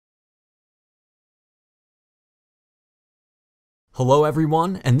Hello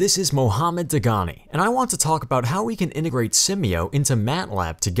everyone, and this is Mohammed Dagani, and I want to talk about how we can integrate SIMIO into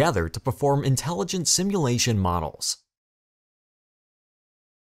MATLAB together to perform intelligent simulation models.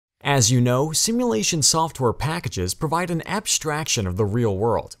 As you know, simulation software packages provide an abstraction of the real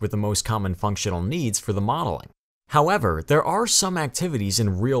world with the most common functional needs for the modeling. However, there are some activities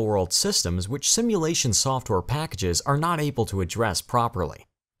in real-world systems which simulation software packages are not able to address properly.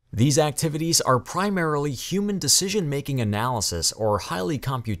 These activities are primarily human decision-making analysis or highly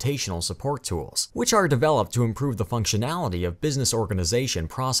computational support tools, which are developed to improve the functionality of business organization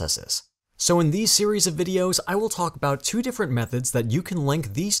processes. So in these series of videos, I will talk about two different methods that you can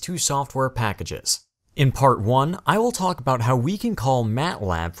link these two software packages. In part 1, I will talk about how we can call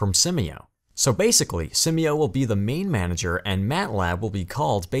MATLAB from SIMIO. So basically, SIMIO will be the main manager and MATLAB will be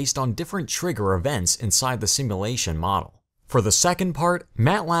called based on different trigger events inside the simulation model. For the second part,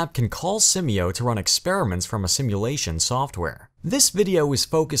 MATLAB can call SIMIO to run experiments from a simulation software. This video is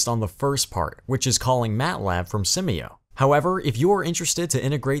focused on the first part, which is calling MATLAB from SIMIO. However, if you are interested to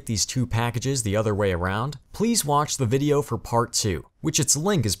integrate these two packages the other way around, please watch the video for part 2, which its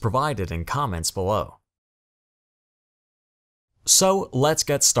link is provided in comments below. So let's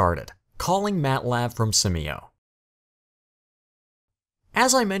get started. Calling MATLAB from SIMIO.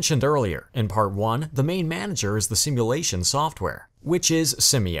 As I mentioned earlier, in part 1, the main manager is the simulation software, which is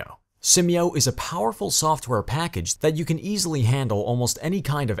SIMIO. SIMIO is a powerful software package that you can easily handle almost any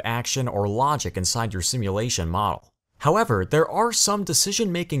kind of action or logic inside your simulation model. However, there are some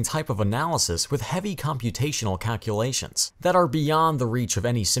decision-making type of analysis with heavy computational calculations that are beyond the reach of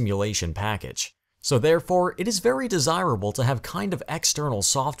any simulation package. So therefore, it is very desirable to have kind of external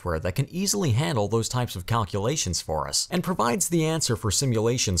software that can easily handle those types of calculations for us and provides the answer for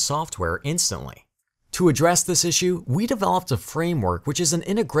simulation software instantly. To address this issue, we developed a framework which is an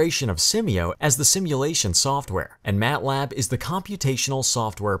integration of SIMIO as the simulation software, and MATLAB is the computational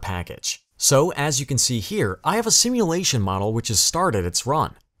software package. So as you can see here, I have a simulation model which has started its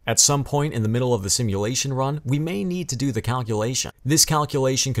run. At some point in the middle of the simulation run, we may need to do the calculation. This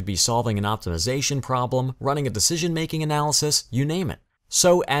calculation could be solving an optimization problem, running a decision-making analysis, you name it.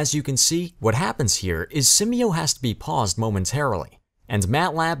 So as you can see, what happens here is SIMIO has to be paused momentarily, and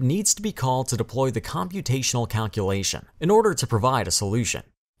MATLAB needs to be called to deploy the computational calculation in order to provide a solution.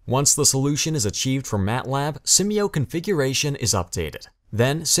 Once the solution is achieved from MATLAB, SIMIO configuration is updated.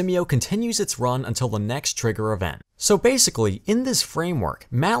 Then SIMIO continues its run until the next trigger event. So basically, in this framework,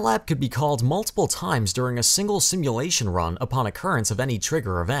 MATLAB could be called multiple times during a single simulation run upon occurrence of any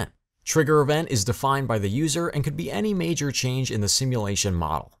trigger event. Trigger event is defined by the user and could be any major change in the simulation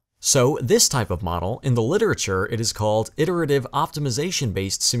model. So this type of model, in the literature, it is called Iterative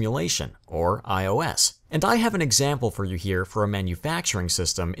Optimization-Based Simulation, or IOS. And I have an example for you here for a manufacturing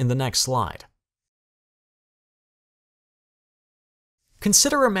system in the next slide.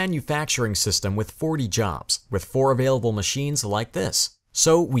 Consider a manufacturing system with 40 jobs, with 4 available machines like this.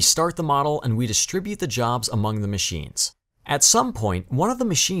 So we start the model and we distribute the jobs among the machines. At some point, one of the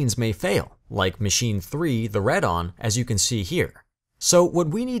machines may fail, like machine 3, the red on, as you can see here. So what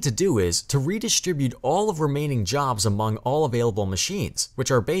we need to do is to redistribute all of remaining jobs among all available machines,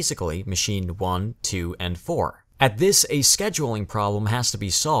 which are basically machine 1, 2, and 4. At this, a scheduling problem has to be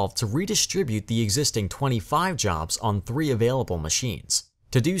solved to redistribute the existing 25 jobs on 3 available machines.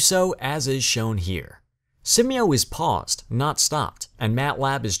 To do so, as is shown here. SIMIO is paused, not stopped, and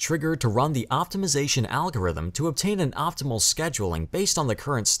MATLAB is triggered to run the optimization algorithm to obtain an optimal scheduling based on the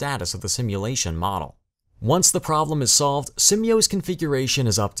current status of the simulation model. Once the problem is solved, SIMIO's configuration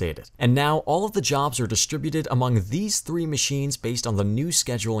is updated, and now all of the jobs are distributed among these 3 machines based on the new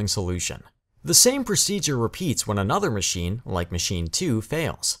scheduling solution. The same procedure repeats when another machine, like machine 2,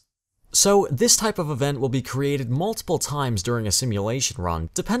 fails. So this type of event will be created multiple times during a simulation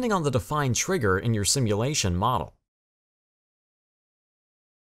run, depending on the defined trigger in your simulation model.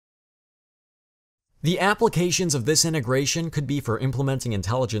 The applications of this integration could be for implementing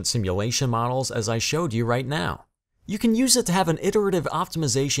intelligent simulation models as I showed you right now. You can use it to have an iterative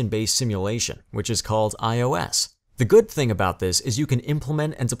optimization-based simulation, which is called IOS. The good thing about this is you can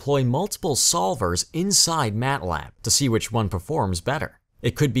implement and deploy multiple solvers inside MATLAB to see which one performs better.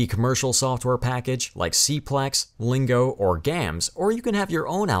 It could be commercial software package like Cplex, Lingo, or GAMS, or you can have your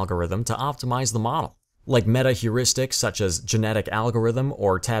own algorithm to optimize the model, like meta-heuristics such as genetic algorithm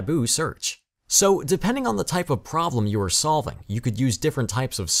or taboo search. So depending on the type of problem you are solving, you could use different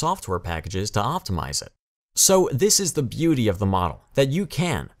types of software packages to optimize it. So this is the beauty of the model, that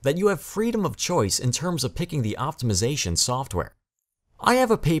you have freedom of choice in terms of picking the optimization software. I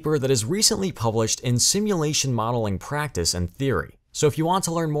have a paper that is recently published in Simulation Modeling Practice and Theory, So if you want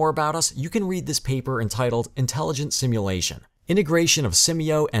to learn more about us, you can read this paper entitled Intelligent Simulation, Integration of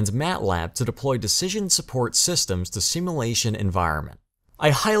SIMIO and MATLAB to deploy decision support systems to simulation environment. I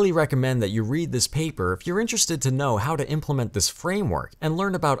highly recommend that you read this paper if you're interested to know how to implement this framework and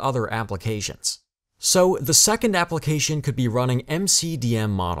learn about other applications. So the second application could be running MCDM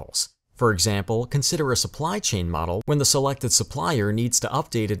models. For example, consider a supply chain model when the selected supplier needs to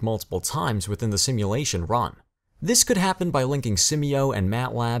update it multiple times within the simulation run. This could happen by linking SIMIO and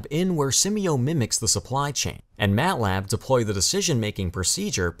MATLAB in where SIMIO mimics the supply chain, and MATLAB deploy the decision-making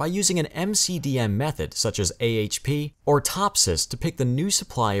procedure by using an MCDM method such as AHP or TOPSYS to pick the new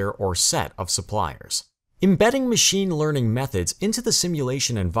supplier or set of suppliers. Embedding machine learning methods into the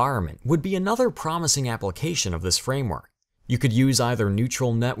simulation environment would be another promising application of this framework. You could use either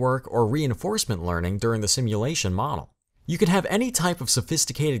neutral network or reinforcement learning during the simulation model. You could have any type of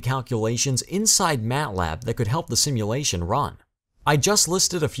sophisticated calculations inside MATLAB that could help the simulation run. I just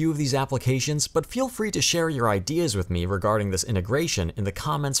listed a few of these applications, but feel free to share your ideas with me regarding this integration in the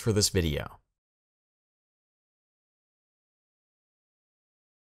comments for this video.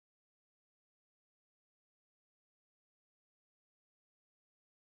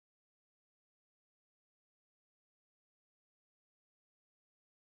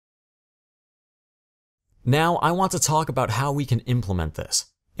 Now I want to talk about how we can implement this.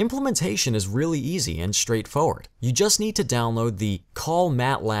 Implementation is really easy and straightforward. You just need to download the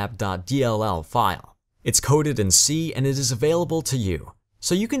callmatlab.dll file. It's coded in C and it is available to you.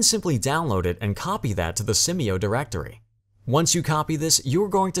 So you can simply download it and copy that to the SIMIO directory. Once you copy this, you're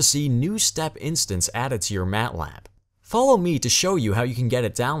going to see new step instance added to your MATLAB. Follow me to show you how you can get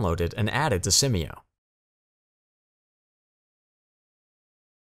it downloaded and added to SIMIO.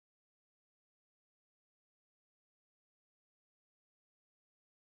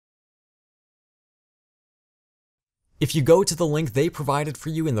 If you go to the link they provided for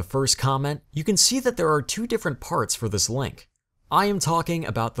you in the first comment, you can see that there are two different parts for this link. I am talking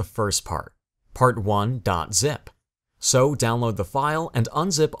about the first part, part1.zip. So download the file and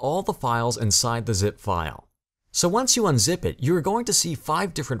unzip all the files inside the zip file. So once you unzip it, you're going to see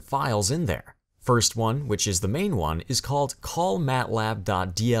 5 different files in there. First one, which is the main one, is called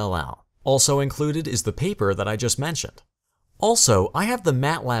callmatlab.dll. Also included is the paper that I just mentioned. Also, I have the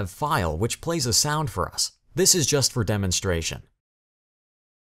MATLAB file which plays a sound for us. This is just for demonstration.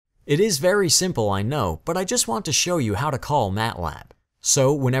 It is very simple, I know, but I just want to show you how to call MATLAB.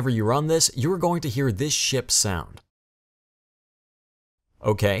 So whenever you run this, you're going to hear this ship sound.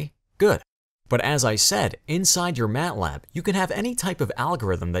 Okay, good. But as I said, inside your MATLAB, you can have any type of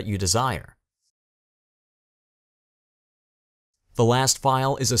algorithm that you desire. The last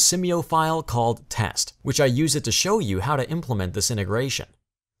file is a SIMIO file called test, which I use it to show you how to implement this integration.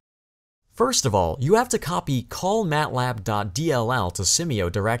 First of all, you have to copy callmatlab.dll to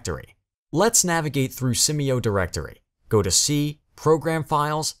SIMIO directory. Let's navigate through SIMIO directory. Go to C, Program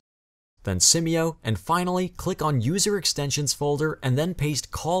Files, then SIMIO, and finally click on User Extensions folder and then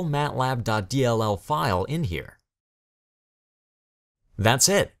paste callmatlab.dll file in here. That's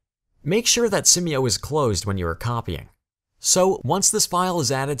it. Make sure that SIMIO is closed when you are copying. So once this file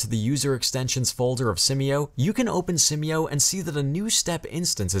is added to the User Extensions folder of SIMIO, you can open SIMIO and see that a new step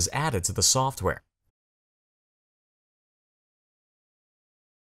instance is added to the software.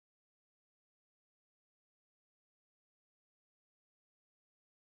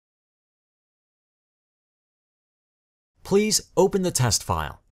 Please open the test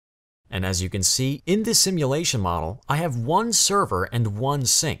file. And as you can see, in this simulation model, I have one server and one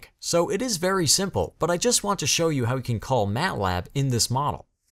sink. So it is very simple, but I just want to show you how you can call MATLAB in this model.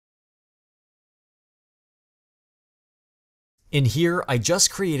 In here, I just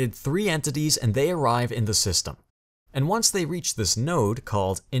created 3 entities and they arrive in the system. And once they reach this node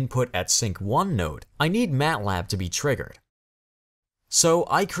called Input at Sync 1 node, I need MATLAB to be triggered. So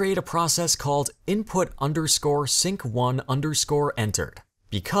I create a process called input_sync1_entered.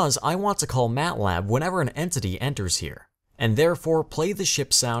 Because I want to call MATLAB whenever an entity enters here, and therefore play the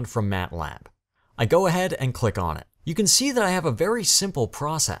ship sound from MATLAB. I go ahead and click on it. You can see that I have a very simple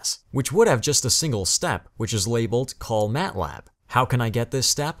process, which would have just a single step, which is labeled call MATLAB. How can I get this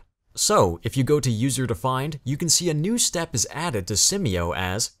step? So, if you go to user defined, you can see a new step is added to SIMIO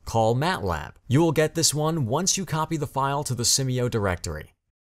as call MATLAB. You will get this one once you copy the file to the SIMIO directory.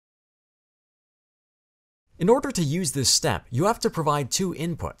 In order to use this step, you have to provide 2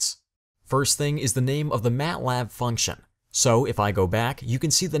 inputs. First thing is the name of the MATLAB function. So if I go back, you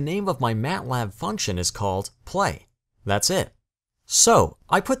can see the name of my MATLAB function is called play. That's it. So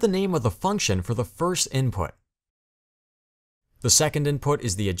I put the name of the function for the first input. The second input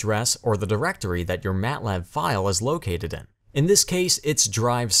is the address or the directory that your MATLAB file is located in. In this case, it's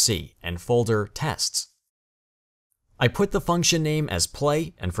drive C and folder tests. I put the function name as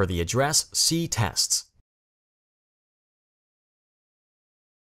play, and for the address, see tests.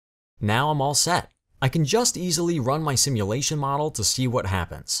 Now I'm all set. I can just easily run my simulation model to see what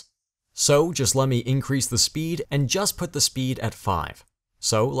happens. So just let me increase the speed and just put the speed at 5.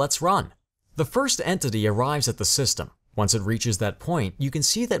 So let's run. The first entity arrives at the system. Once it reaches that point, you can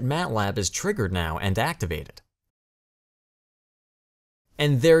see that MATLAB is triggered now and activated.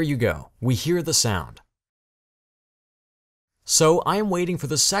 And there you go, we hear the sound. So I am waiting for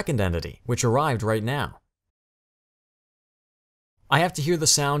the second entity, which arrived right now. I have to hear the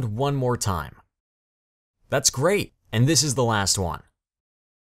sound one more time. That's great, and this is the last one.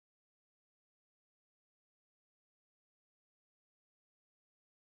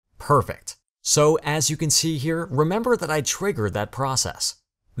 Perfect. So as you can see here, remember that I triggered that process.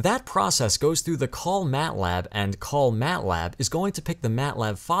 That process goes through the call MATLAB, and call MATLAB is going to pick the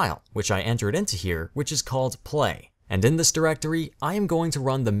MATLAB file, which I entered into here, which is called play. And in this directory, I am going to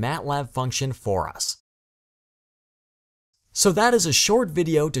run the MATLAB function for us. So that is a short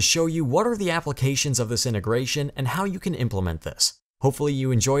video to show you what are the applications of this integration and how you can implement this. Hopefully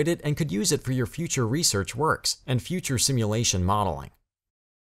you enjoyed it and could use it for your future research works and future simulation modeling.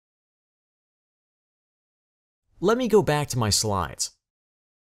 Let me go back to my slides.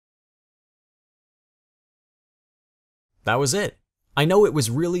 That was it. I know it was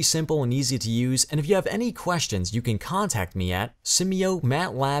really simple and easy to use, and if you have any questions, you can contact me at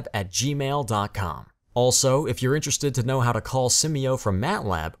simiomatlab@gmail.com. Also, if you're interested to know how to call Simio from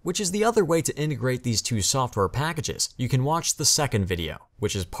MATLAB, which is the other way to integrate these two software packages, you can watch the second video,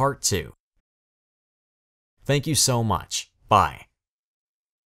 which is part 2. Thank you so much. Bye.